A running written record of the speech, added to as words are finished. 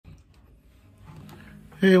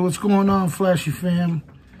Hey, what's going on, Flashy fam?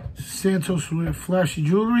 Santos with Flashy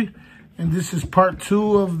Jewelry, and this is part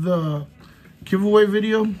 2 of the giveaway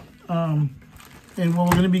video. And what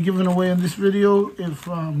we're going to be giving away in this video, if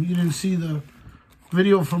you didn't see the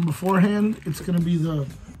video from beforehand, it's going to be the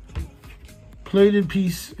plated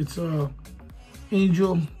piece. It's a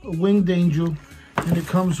winged angel, and it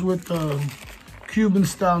comes with a Cuban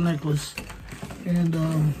style necklace. And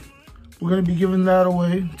we're going to be giving that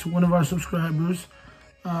away to one of our subscribers.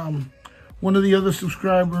 One of the other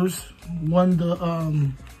subscribers won the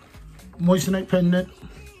moissanite pendant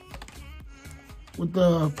with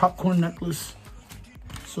the popcorn necklace.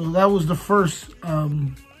 So that was the first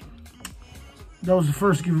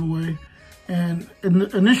giveaway. And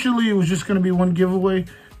initially it was just going to be one giveaway,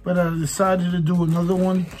 but I decided to do another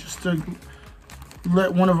one just to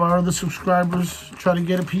let one of our other subscribers try to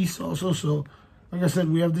get a piece also. So like I said,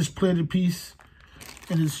 we have this plated piece,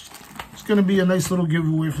 and it's going to be a nice little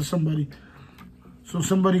giveaway for somebody. So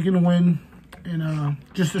somebody can win, and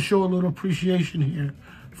just to show a little appreciation here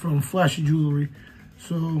from Flashy Jewelry.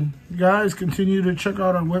 So guys, continue to check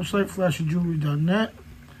out our website, flashyjewelry.net.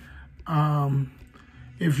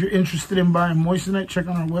 If you're interested in buying moissanite, check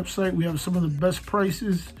out our website. We have some of the best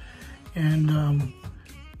prices, and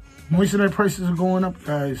moissanite prices are going up,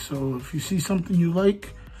 guys. So if you see something you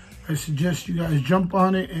like, I suggest you guys jump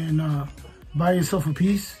on it and buy yourself a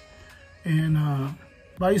piece. And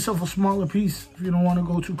buy yourself a smaller piece. If you don't want to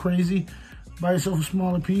go too crazy, buy yourself a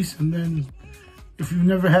smaller piece. And then if you've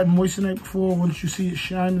never had moissanite before, once you see it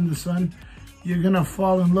shine in the sun, you're going to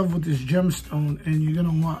fall in love with this gemstone, and you're going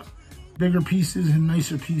to want bigger pieces and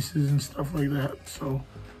nicer pieces and stuff like that. So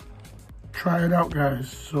try it out, guys.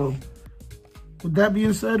 So with that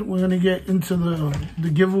being said, we're going to get into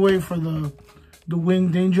the giveaway for the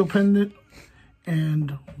winged angel pendant,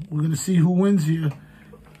 and we're going to see who wins here.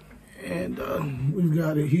 And we've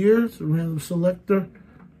got it here. It's a random selector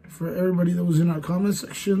for everybody that was in our comment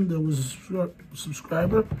section. There was a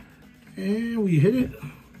subscriber, and we hit it.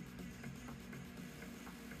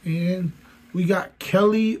 And we got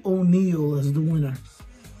Kelly O'Neill as the winner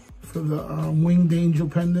for the winged angel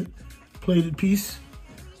pendant plated piece.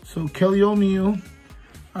 So Kelly O'Neill.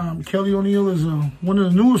 Kelly O'Neill is one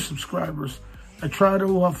of the newest subscribers. I try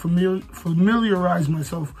to familiarize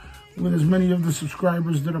myself with as many of the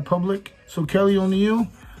subscribers that are public. So Kelly O'Neill,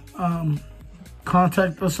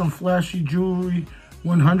 contact us on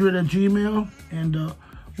flashyjewelry100@gmail, and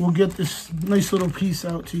we'll get this nice little piece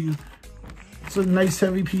out to you. It's a nice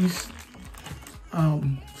heavy piece.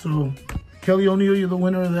 So Kelly O'Neill, you're the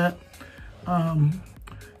winner of that.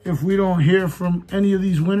 If we don't hear from any of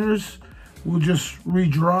these winners, we'll just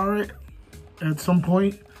redraw it at some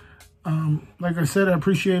point. Like I said, I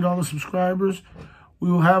appreciate all the subscribers. We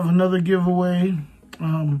will have another giveaway,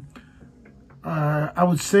 I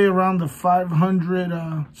would say around the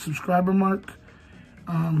 500 subscriber mark.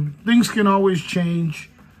 Things can always change,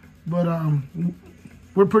 but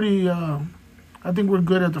we're pretty, I think we're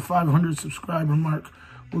good at the 500 subscriber mark.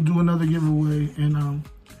 We'll do another giveaway, and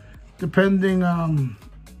depending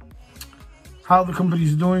how the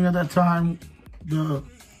company's doing at that time, the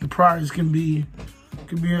prize can be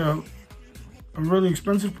a really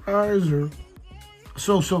expensive prize or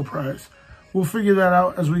so prize. We'll figure that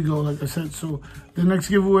out as we go, like I said. So the next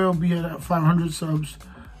giveaway will be at 500 subs.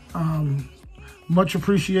 Much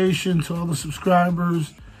appreciation to all the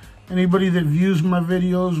subscribers, anybody that views my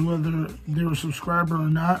videos, whether they're a subscriber or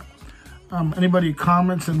not, anybody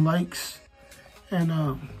comments and likes. And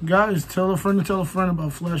guys, tell a friend to tell a friend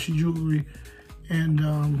about Flashy Jewelry, and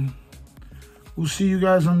we'll see you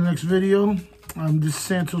guys on the next video. This is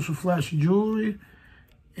Santos with Flashy Jewelry,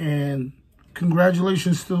 and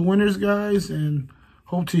congratulations to the winners, guys, and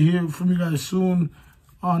hope to hear from you guys soon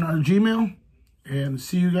on our Gmail. And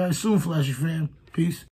see you guys soon, Flashy fam. Peace.